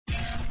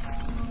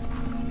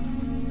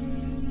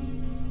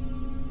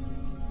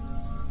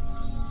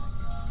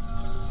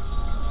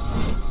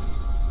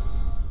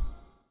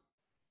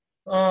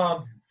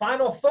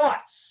Final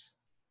thoughts.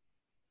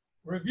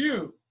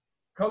 Review.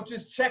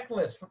 Coach's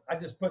checklist. I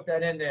just put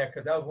that in there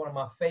because that was one of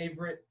my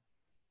favorite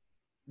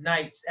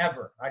nights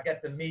ever. I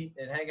got to meet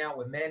and hang out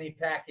with Manny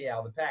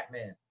Pacquiao, the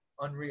Pac-Man.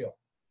 Unreal.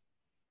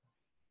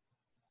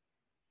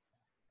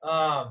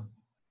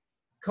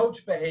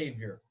 Coach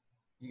behavior.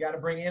 You got to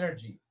bring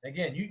energy.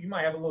 Again, you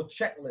might have a little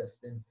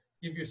checklist and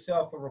give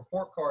yourself a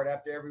report card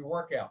after every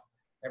workout,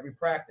 every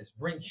practice.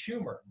 Bring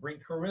humor, bring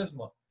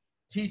charisma.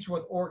 Teach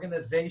with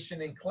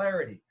organization and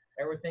clarity.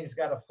 Everything's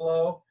got to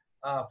flow.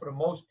 For the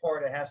most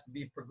part, it has to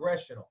be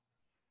progressional.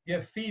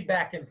 Give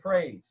feedback and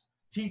praise.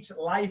 Teach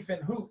life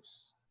and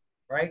hoops,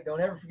 right?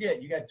 Don't ever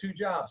forget, you got 2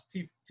 jobs.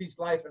 Teach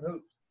life and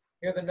hoops.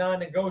 Here are the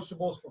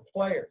non-negotiables for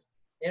players.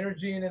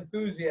 Energy and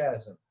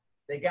enthusiasm.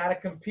 They got to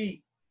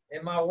compete.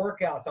 In my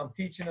workouts, I'm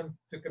teaching them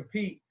to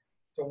compete,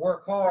 to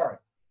work hard,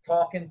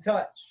 talk and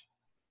touch,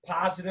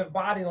 positive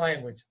body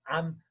language.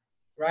 I'm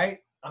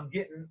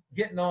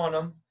getting on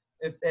them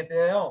if they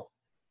don't.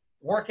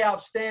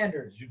 Workout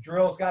standards. Your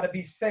drills got to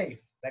be safe.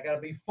 They got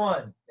to be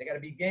fun. They got to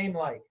be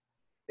game-like.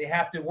 They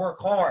have to work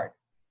hard.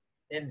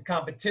 And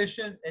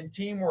competition and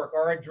teamwork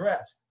are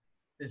addressed.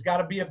 There's got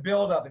to be a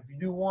build-up. If you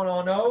do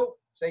 1-on-0,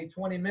 say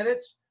 20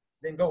 minutes,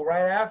 then go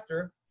right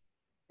after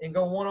and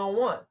go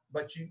 1-on-1.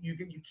 But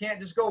you can't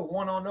just go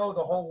 1-on-0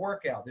 the whole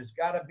workout. There's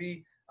got to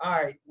be, all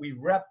right, we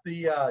rep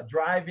the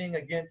driving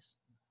against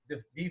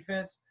the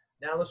defense.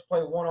 Now let's play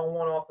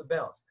 1-on-1 off the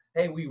bounce.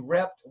 Hey, we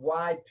repped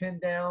wide pin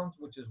downs,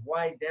 which is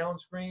wide down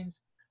screens,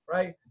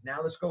 right?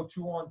 Now let's go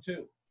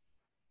 2-on-2.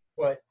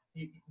 But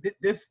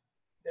these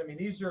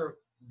are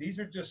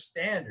just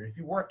standard. If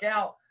you work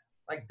out,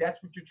 like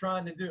that's what you're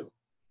trying to do.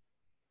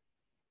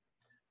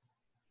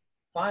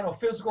 Final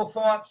physical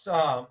thoughts.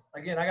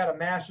 Again, I got a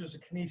master's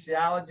in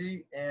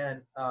kinesiology,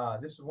 and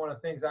this is one of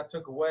the things I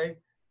took away.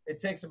 It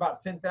takes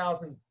about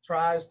 10,000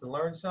 tries to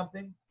learn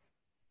something,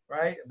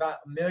 right?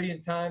 About 1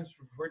 million times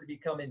for it to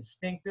become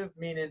instinctive,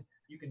 meaning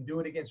you can do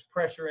it against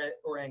pressure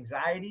or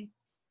anxiety.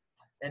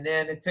 And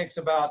then it takes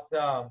about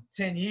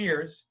 10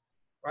 years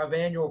of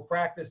annual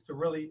practice to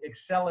really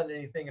excel in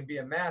anything and be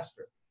a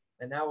master.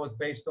 And that was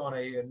based on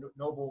a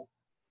Nobel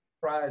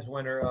Prize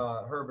winner,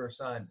 Herbert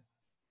Simon.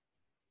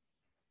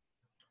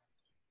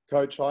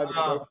 Coach, I have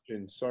a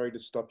question. Sorry to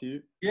stop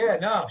you. Yeah,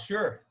 no,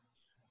 sure.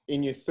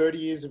 In your 30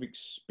 years of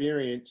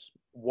experience,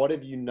 what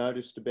have you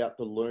noticed about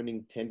the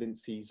learning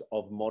tendencies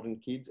of modern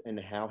kids, and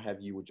how have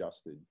you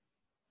adjusted?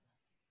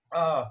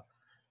 Over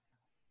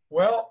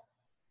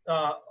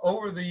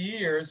the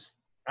years,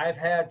 I've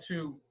had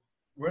to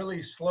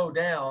really slow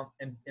down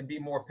and be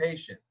more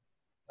patient.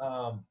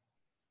 To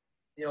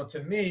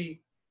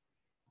me,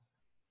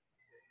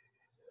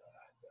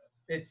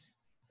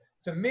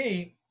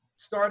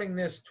 starting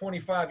this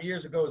 25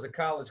 years ago as a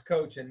college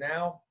coach, and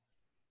now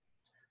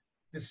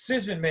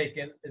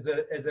decision-making is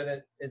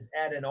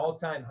at an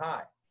all-time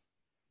high.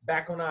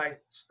 Back when I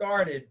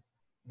started,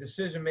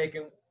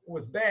 decision-making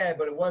was bad,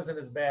 but it wasn't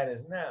as bad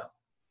as now.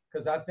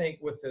 Because I think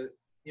with the,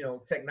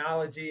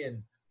 technology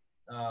and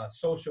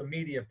social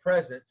media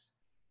presence,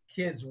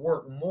 kids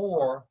work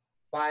more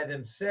by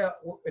themselves.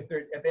 If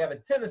they have a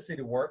tendency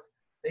to work,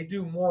 they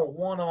do more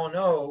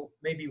 1-on-0,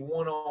 maybe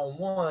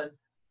 1-on-1,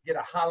 get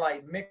a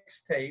highlight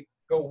mixtape,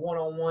 go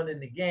 1-on-1 in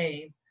the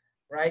game,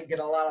 right? Get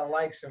a lot of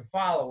likes and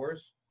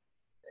followers,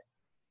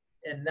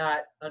 and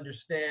not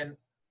understand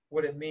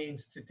what it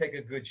means to take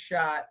a good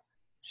shot,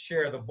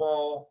 share the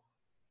ball,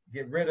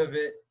 get rid of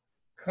it,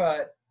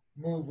 cut,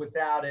 move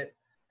without it.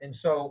 And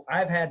so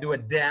I've had to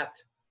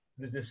adapt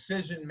the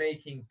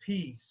decision-making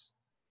piece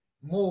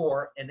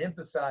more and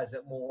emphasize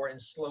it more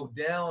and slow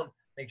down,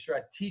 make sure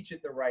I teach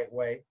it the right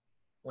way.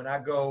 When I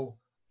go,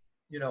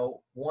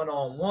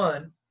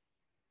 1-on-1,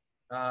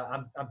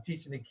 I'm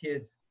teaching the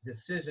kids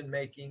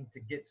decision-making to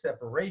get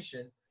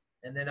separation.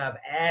 And then I've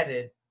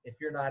added, if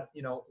you're not,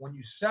 when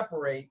you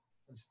separate,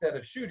 instead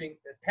of shooting,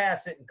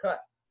 pass it and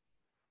cut.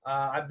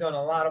 I've done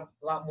a lot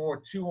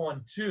more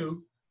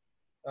 2-on-2,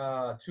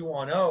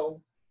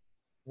 2-on-0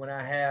 when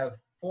I have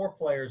 4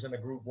 players in a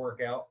group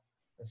workout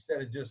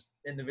instead of just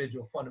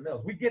individual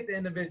fundamentals. We get the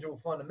individual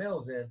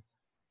fundamentals in,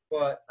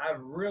 but I've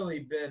really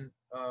been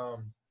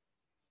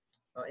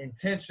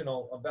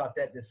intentional about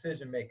that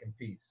decision-making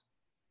piece.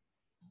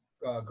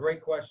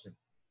 Great question.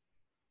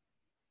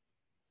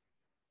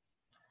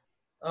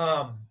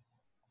 And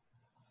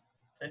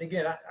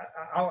again,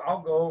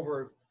 I'll go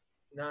over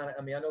 9.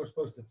 I mean, I know we're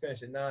supposed to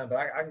finish at 9, but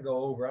I can go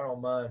over. I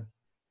don't mind,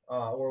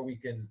 or we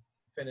can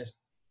finish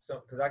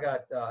some because I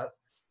got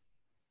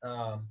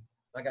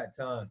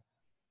time.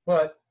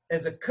 But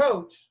as a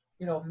coach,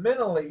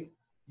 mentally,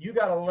 you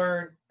got to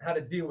learn how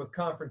to deal with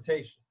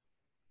confrontation.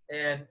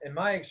 And in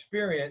my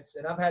experience,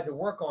 and I've had to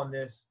work on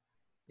this,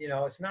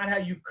 it's not how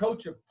you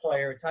coach a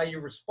player, it's how you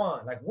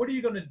respond. Like, what are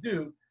you going to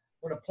do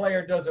when a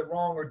player does it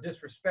wrong or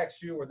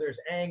disrespects you, or there's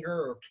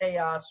anger or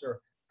chaos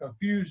or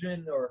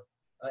confusion or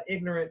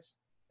ignorance?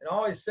 And I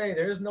always say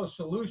there is no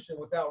solution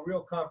without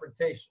real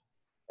confrontation.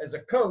 As a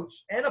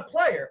coach and a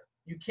player,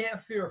 you can't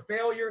fear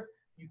failure.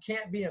 you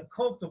can't be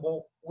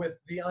uncomfortable with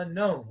the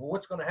unknown. Well,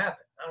 what's going to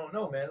happen? I don't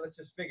know, man. Let's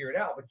just figure it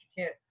out. But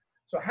you can't.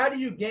 So how do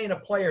you gain a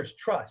player's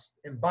trust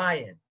and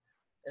buy-in?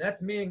 And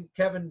that's me and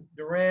Kevin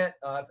Durant.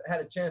 I've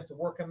had a chance to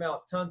work him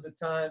out tons of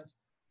times,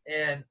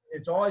 and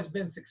it's always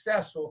been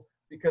successful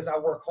because I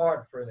work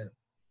hard for them.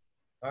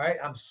 All right,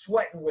 I'm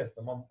sweating with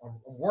them. I'm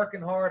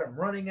working hard. I'm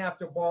running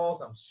after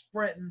balls. I'm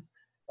sprinting.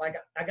 Like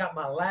I got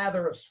my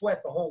lather of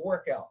sweat the whole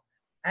workout.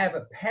 I have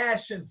a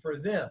passion for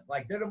them.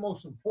 Like they're the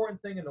most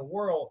important thing in the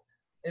world.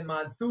 In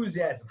my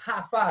enthusiasm,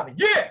 high fiving.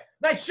 Yeah,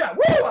 nice shot.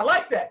 Woo, I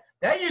like that.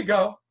 There you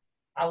go.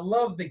 I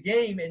love the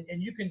game,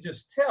 and you can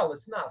just tell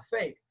it's not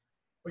fake.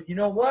 But you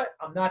know what?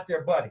 I'm not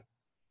their buddy.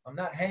 I'm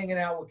not hanging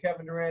out with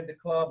Kevin Durant at the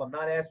club. I'm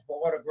not asking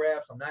for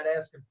autographs. I'm not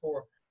asking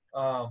for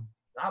I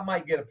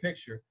might get a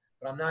picture,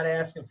 but I'm not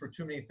asking for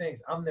too many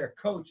things. I'm their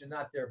coach and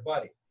not their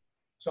buddy.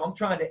 So I'm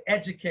trying to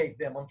educate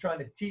them. I'm trying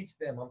to teach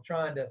them. I'm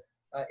trying to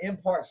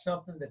impart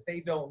something that they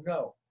don't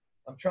know.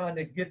 I'm trying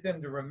to get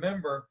them to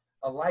remember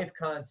a life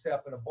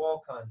concept and a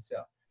ball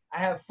concept. I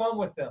have fun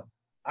with them.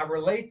 I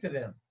relate to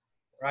them,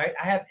 right?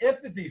 I have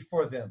empathy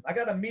for them. I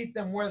got to meet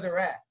them where they're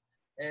at.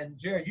 And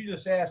Jared, you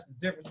just asked the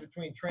difference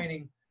between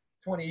training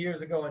 20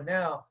 years ago and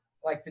now.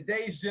 Like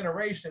today's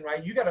generation,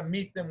 right? You got to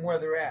meet them where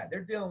they're at.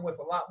 They're dealing with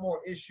a lot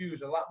more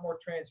issues, a lot more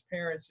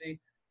transparency,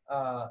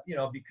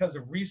 because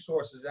of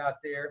resources out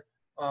there,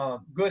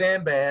 good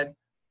and bad.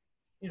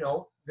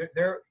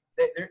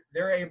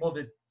 They're able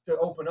to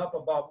open up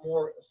about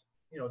more,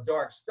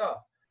 dark stuff.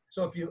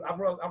 So I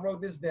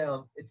wrote this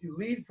down. If you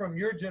lead from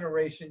your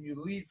generation,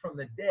 you lead from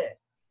the dead,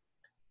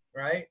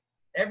 right?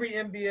 Every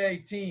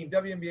NBA team,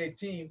 WNBA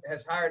team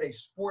has hired a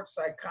sports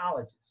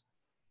psychologist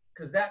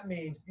because that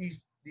means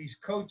these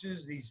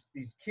coaches,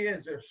 these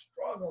kids are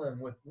struggling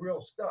with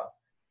real stuff.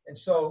 And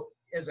so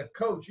as a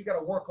coach, you got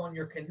to work on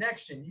your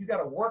connection. You got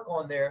to work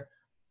on their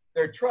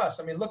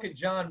trust. I mean, look at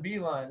John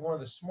Beilein, one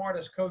of the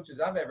smartest coaches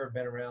I've ever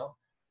been around.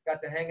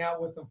 Got to hang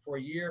out with him for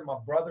a year. My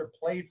brother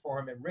played for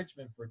him at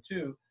Richmond for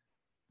 2.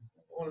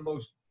 One of the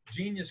most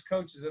genius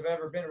coaches I've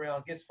ever been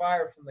around, gets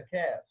fired from the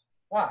Cavs.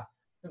 Why?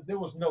 Because there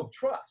was no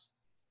trust.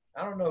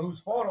 I don't know whose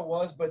fault it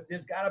was, but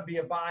there's got to be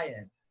a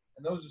buy-in.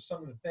 And those are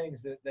some of the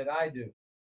things that I do.